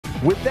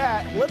With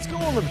that, let's go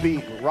on the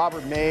beat with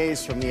Robert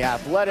Mays from The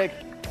Athletic,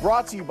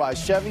 brought to you by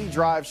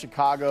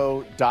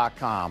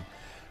ChevyDriveChicago.com.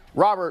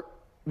 Robert,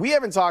 we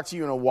haven't talked to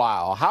you in a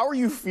while. How are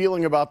you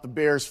feeling about the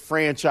Bears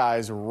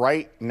franchise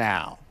right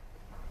now?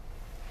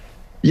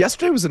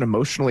 Yesterday was an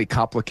emotionally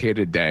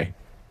complicated day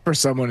for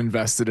someone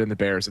invested in the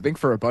Bears, I think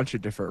for a bunch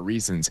of different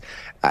reasons.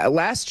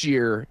 Last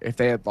year, if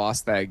they had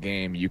lost that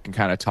game, you can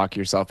kind of talk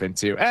yourself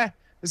into,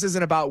 this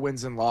isn't about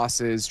wins and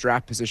losses.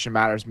 Draft position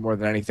matters more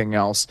than anything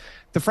else.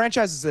 The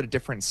franchise is at a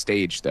different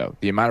stage, though.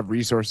 The amount of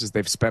resources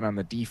they've spent on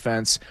the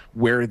defense,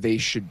 where they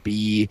should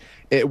be,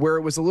 where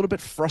it was a little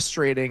bit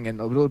frustrating and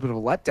a little bit of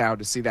a letdown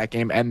to see that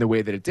game end the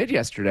way that it did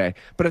yesterday.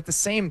 But at the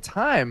same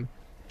time,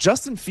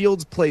 Justin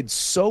Fields played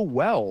so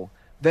well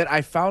that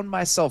I found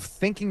myself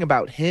thinking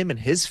about him and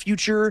his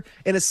future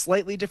in a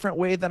slightly different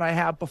way than I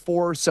have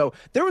before. So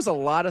there was a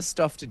lot of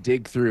stuff to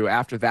dig through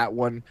after that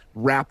one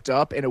wrapped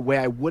up in a way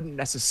I wouldn't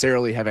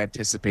necessarily have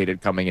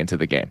anticipated coming into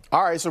the game.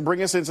 All right, so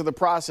bring us into the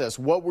process.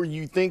 What were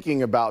you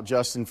thinking about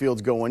Justin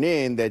Fields going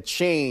in that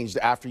changed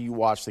after you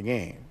watched the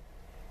game?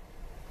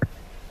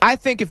 I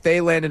think if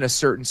they land in a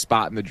certain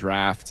spot in the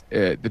draft,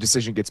 the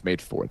decision gets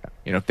made for them.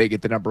 You know, if they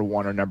get the number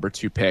 1 or number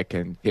 2 pick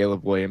and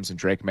Caleb Williams and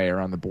Drake May are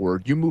on the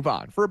board, you move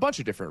on for a bunch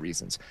of different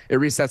reasons. It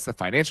resets the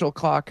financial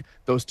clock.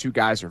 Those two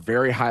guys are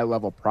very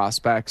high-level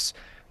prospects.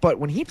 But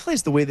when he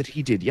plays the way that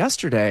he did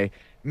yesterday,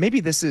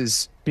 maybe this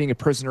is being a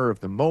prisoner of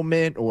the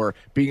moment or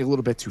being a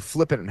little bit too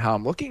flippant in how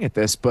I'm looking at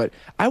this, but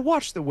I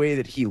watched the way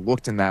that he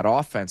looked in that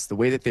offense, the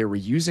way that they were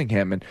using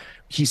him, and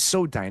he's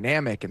so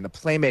dynamic, and the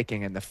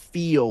playmaking and the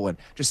feel and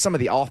just some of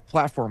the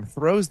off-platform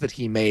throws that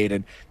he made,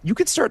 and you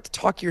could start to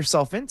talk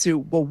yourself into,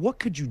 well, what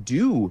could you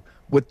do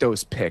with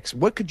those picks?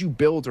 What could you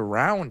build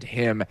around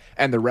him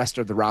and the rest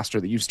of the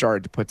roster that you've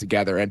started to put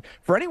together? And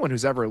for anyone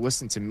who's ever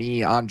listened to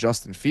me on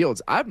Justin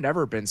Fields, I've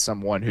never been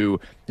someone who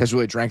has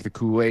really drank the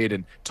Kool-Aid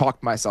and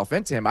talked myself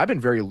into him. I've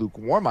been very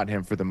lukewarm on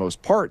him for the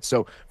most part.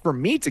 So for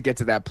me to get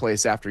to that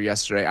place after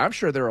yesterday, I'm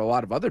sure there are a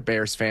lot of other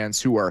Bears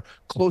fans who are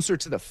closer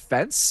to the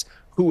fence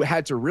who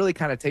had to really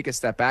kind of take a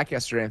step back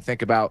yesterday and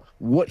think about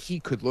what he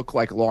could look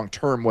like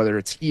long-term, whether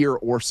it's here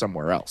or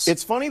somewhere else.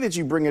 It's funny that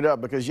you bring it up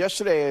because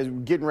yesterday, as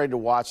getting ready to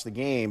watch the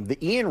game, the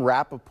Ian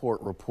Rappaport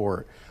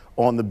report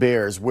on the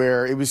Bears,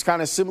 where it was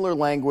kind of similar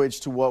language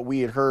to what we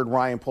had heard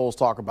Ryan Poles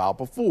talk about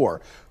before.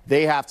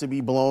 They have to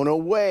be blown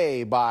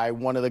away by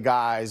one of the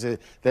guys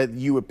that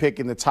you would pick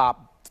in the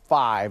top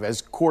 5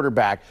 as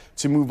quarterback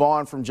to move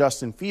on from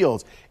Justin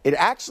Fields. It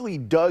actually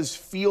does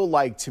feel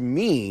like, to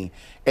me,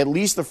 at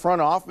least the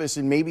front office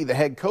and maybe the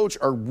head coach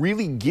are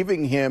really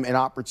giving him an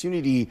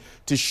opportunity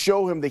to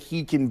show him that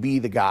he can be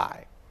the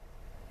guy.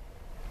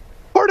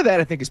 Part of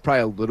that, I think, is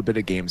probably a little bit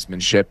of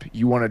gamesmanship.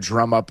 You want to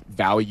drum up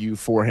value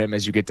for him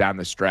as you get down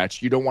the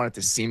stretch. You don't want it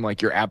to seem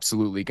like you're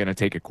absolutely going to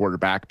take a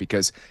quarterback,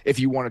 because if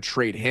you want to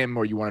trade him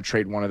or you want to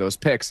trade one of those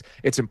picks,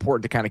 it's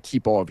important to kind of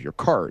keep all of your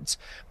cards.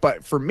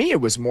 But for me,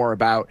 it was more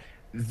about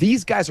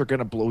these guys are going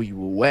to blow you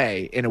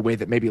away in a way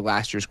that maybe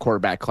last year's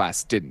quarterback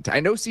class didn't. I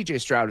know C.J.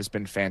 Stroud has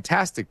been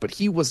fantastic, but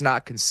he was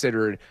not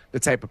considered the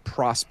type of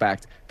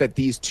prospect that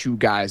these two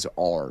guys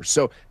are.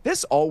 So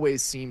this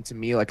always seemed to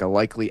me like a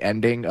likely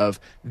ending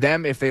of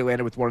them, if they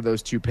landed with one of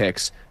those 2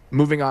 picks,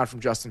 moving on from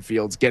Justin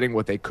Fields, getting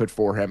what they could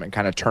for him, and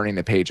kind of turning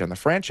the page on the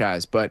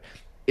franchise. But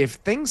if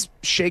things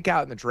shake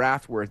out in the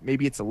draft where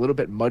maybe it's a little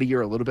bit muddier,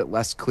 a little bit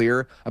less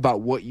clear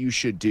about what you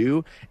should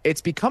do,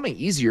 it's becoming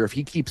easier if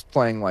he keeps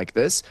playing like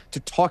this to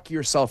talk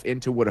yourself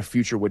into what a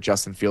future with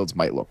Justin Fields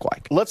might look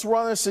like. Let's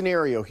run a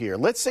scenario here.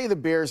 Let's say the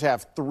Bears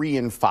have 3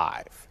 and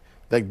 5.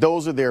 Like,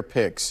 those are their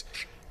picks.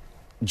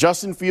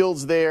 Justin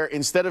Fields there,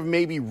 instead of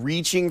maybe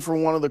reaching for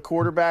one of the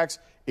quarterbacks,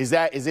 is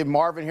it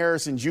Marvin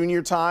Harrison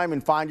Jr. time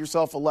and find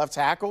yourself a left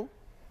tackle?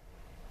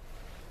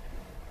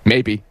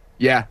 Maybe,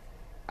 yeah.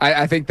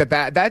 I think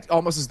that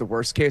almost is the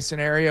worst case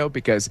scenario,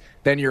 because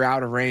then you're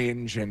out of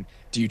range, and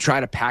do you try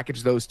to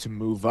package those to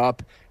move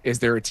up? Is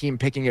there a team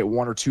picking at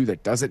 1 or 2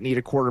 that doesn't need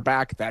a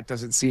quarterback? That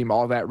doesn't seem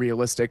all that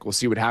realistic. We'll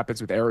see what happens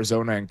with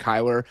Arizona and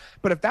Kyler.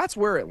 But if that's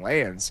where it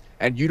lands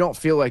and you don't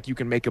feel like you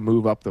can make a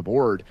move up the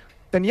board,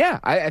 then yeah,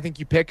 I think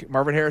you pick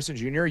Marvin Harrison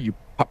Jr., you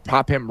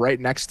pop him right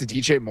next to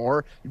DJ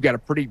Moore. You've got a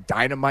pretty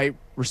dynamite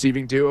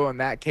receiving duo in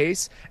that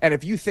case. And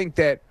if you think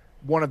that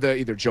one of the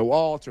either Joe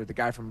Alt or the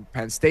guy from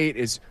Penn State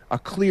is a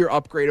clear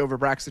upgrade over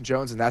Braxton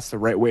Jones, and that's the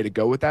right way to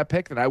go with that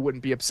pick, then I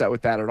wouldn't be upset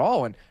with that at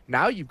all. And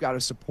now you've got a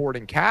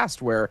supporting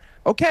cast where,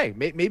 okay,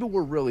 maybe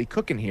we're really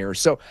cooking here.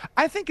 So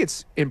I think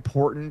it's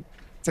important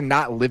to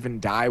not live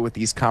and die with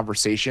these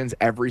conversations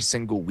every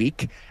single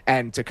week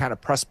and to kind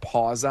of press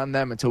pause on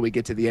them until we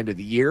get to the end of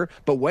the year.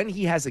 But when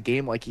he has a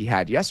game like he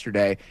had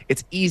yesterday,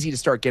 it's easy to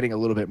start getting a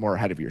little bit more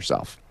ahead of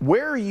yourself.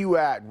 Where are you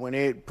at when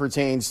it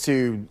pertains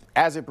to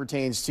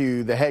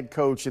the head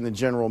coach and the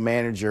general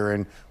manager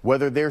and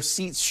whether their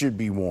seats should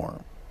be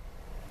warm?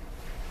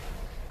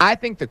 I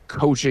think the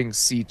coaching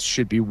seats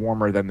should be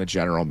warmer than the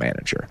general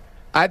manager.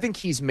 I think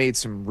he's made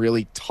some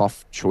really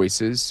tough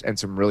choices and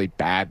some really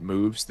bad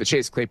moves. The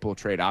Chase Claypool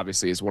trade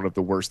obviously is one of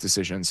the worst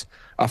decisions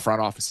a front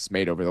office has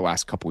made over the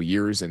last couple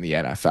years in the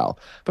NFL.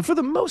 But for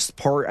the most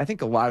part, I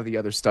think a lot of the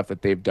other stuff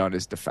that they've done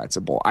is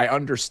defensible. I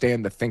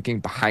understand the thinking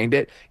behind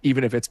it,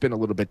 even if it's been a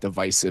little bit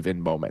divisive in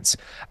moments.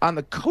 On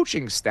the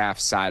coaching staff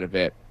side of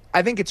it,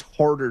 I think it's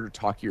harder to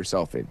talk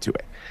yourself into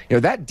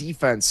it. That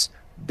defense,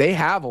 they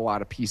have a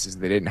lot of pieces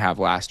they didn't have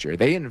last year.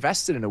 They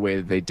invested in a way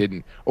that they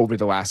didn't over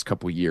the last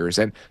couple of years,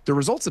 and the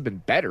results have been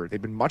better.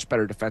 They've been much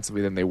better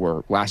defensively than they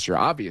were last year,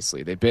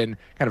 obviously. They've been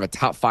kind of a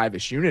top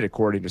five-ish unit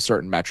according to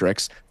certain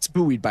metrics. It's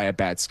buoyed by a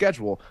bad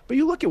schedule, but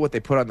you look at what they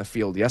put on the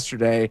field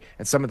yesterday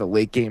and some of the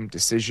late-game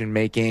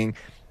decision-making,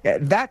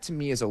 that to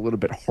me is a little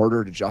bit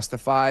harder to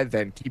justify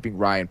than keeping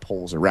Ryan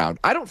Poles around.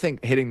 I don't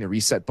think hitting the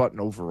reset button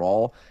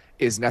overall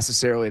is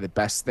necessarily the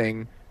best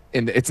thing.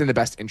 It's in the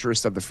best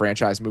interest of the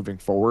franchise moving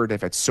forward.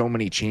 If it's so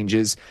many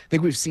changes, I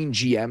think we've seen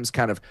GMs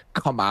kind of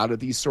come out of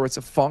these sorts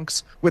of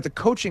funks. With the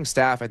coaching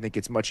staff, I think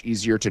it's much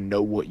easier to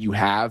know what you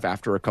have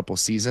after a couple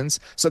seasons.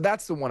 So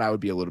that's the one I would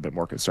be a little bit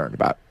more concerned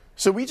about.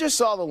 So we just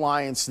saw the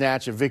Lions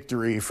snatch a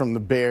victory from the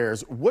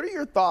Bears. What are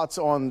your thoughts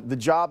on the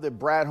job that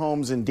Brad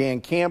Holmes and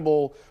Dan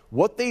Campbell,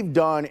 what they've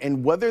done,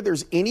 and whether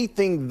there's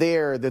anything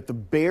there that the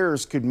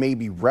Bears could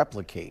maybe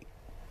replicate?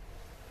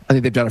 I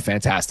think they've done a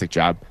fantastic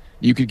job.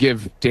 You could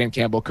give Dan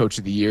Campbell Coach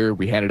of the Year.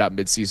 We handed out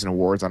midseason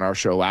awards on our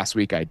show last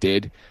week. I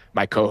did.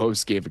 My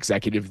co-host gave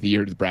Executive of the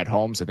Year to Brad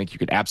Holmes. I think you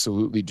could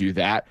absolutely do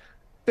that.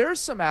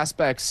 There's some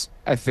aspects,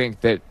 I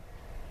think, that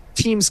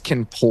teams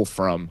can pull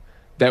from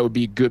that would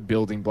be good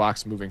building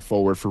blocks moving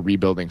forward for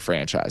rebuilding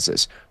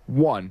franchises.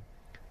 One,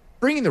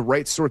 bringing the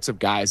right sorts of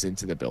guys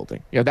into the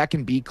building. That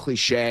can be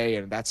cliche,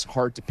 and that's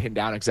hard to pin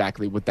down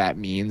exactly what that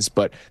means,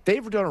 but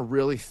they've done a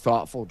really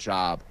thoughtful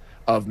job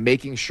of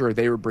making sure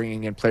they were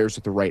bringing in players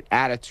with the right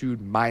attitude,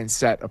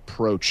 mindset,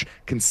 approach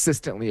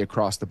consistently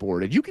across the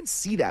board. And you can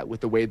see that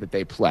with the way that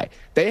they play.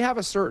 They have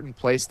a certain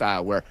play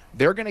style where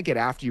they're going to get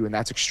after you, and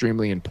that's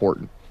extremely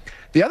important.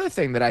 The other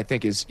thing that I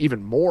think is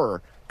even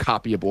more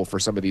copyable for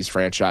some of these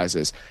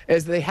franchises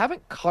is they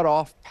haven't cut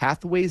off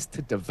pathways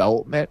to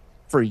development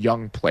for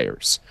young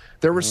players.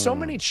 There were so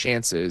many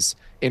chances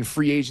in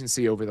free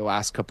agency over the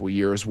last couple of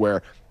years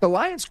where the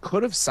Lions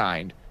could have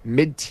signed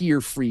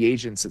mid-tier free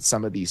agents at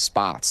some of these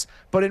spots,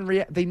 but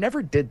they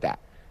never did that.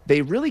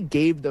 They really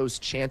gave those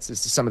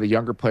chances to some of the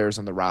younger players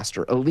on the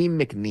roster. Aleem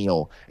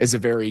McNeil is a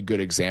very good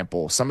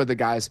example. Some of the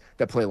guys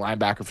that play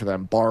linebacker for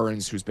them,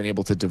 Barnes, who's been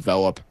able to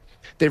develop,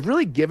 they've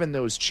really given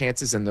those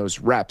chances and those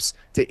reps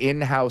to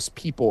in-house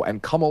people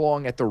and come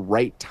along at the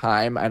right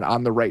time and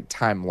on the right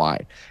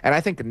timeline. And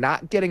I think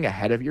not getting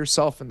ahead of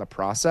yourself in the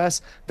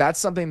process, that's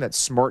something that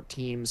smart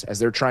teams, as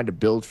they're trying to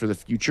build for the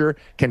future,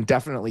 can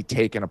definitely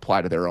take and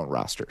apply to their own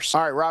rosters.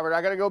 All right, Robert,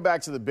 I got to go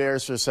back to the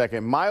Bears for a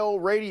second. My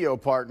old radio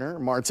partner,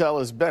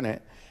 Martellus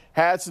Bennett,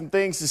 had some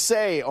things to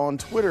say on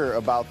Twitter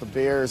about the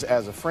Bears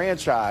as a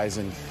franchise,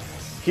 and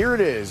here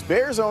it is.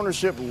 Bears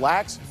ownership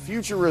lacks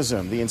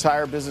futurism. The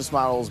entire business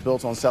model is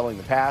built on selling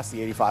the past,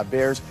 the 85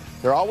 Bears.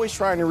 They're always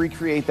trying to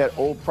recreate that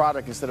old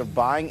product instead of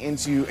buying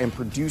into and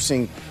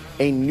producing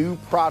a new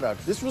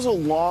product. This was a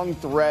long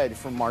thread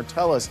from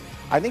Martellus.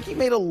 I think he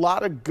made a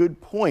lot of good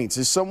points.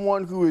 As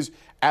someone who is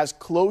as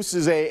close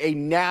as a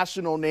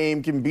national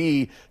name can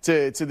be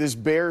to this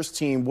Bears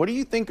team, what do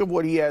you think of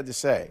what he had to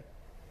say?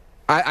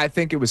 I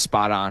think it was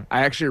spot on.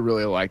 I actually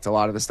really liked a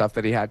lot of the stuff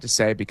that he had to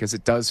say because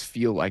it does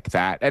feel like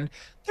that. And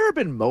there have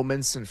been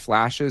moments and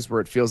flashes where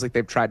it feels like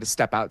they've tried to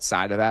step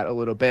outside of that a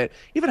little bit.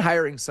 Even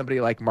hiring somebody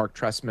like Mark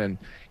Trestman,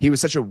 he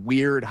was such a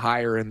weird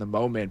hire in the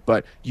moment,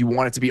 but you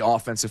want it to be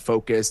offensive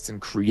focused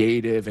and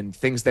creative and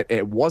things that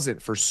it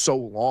wasn't for so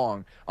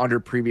long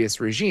under previous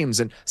regimes.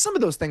 And some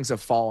of those things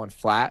have fallen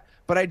flat.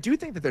 But I do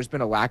think that there's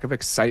been a lack of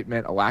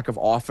excitement, a lack of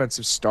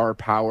offensive star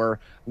power,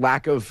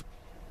 lack of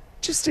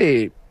just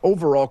a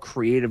overall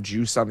creative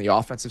juice on the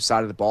offensive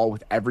side of the ball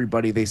with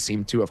everybody they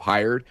seem to have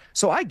hired.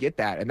 So I get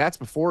that. And that's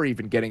before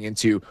even getting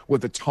into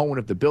what the tone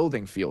of the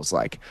building feels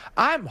like.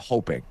 I'm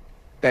hoping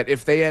that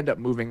if they end up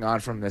moving on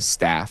from this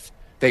staff,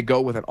 they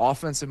go with an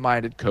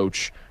offensive-minded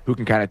coach who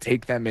can kind of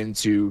take them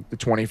into the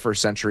 21st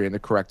century in the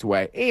correct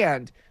way.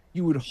 And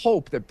you would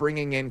hope that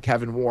bringing in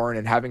Kevin Warren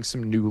and having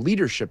some new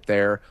leadership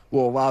there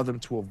will allow them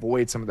to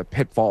avoid some of the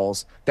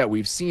pitfalls that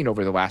we've seen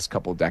over the last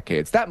couple of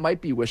decades. That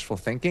might be wishful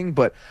thinking,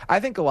 but I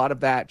think a lot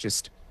of that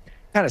just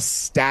kind of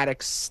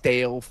static,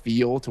 stale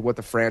feel to what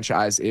the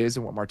franchise is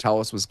and what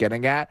Martellus was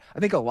getting at. I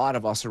think a lot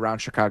of us around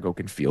Chicago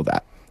can feel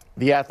that.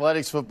 The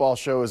Athletics Football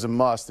Show is a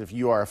must if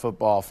you are a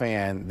football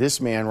fan. This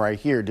man right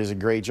here does a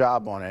great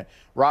job on it.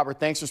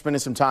 Robert, thanks for spending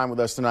some time with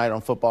us tonight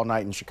on Football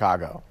Night in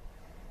Chicago.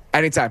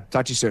 Anytime.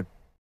 Talk to you soon.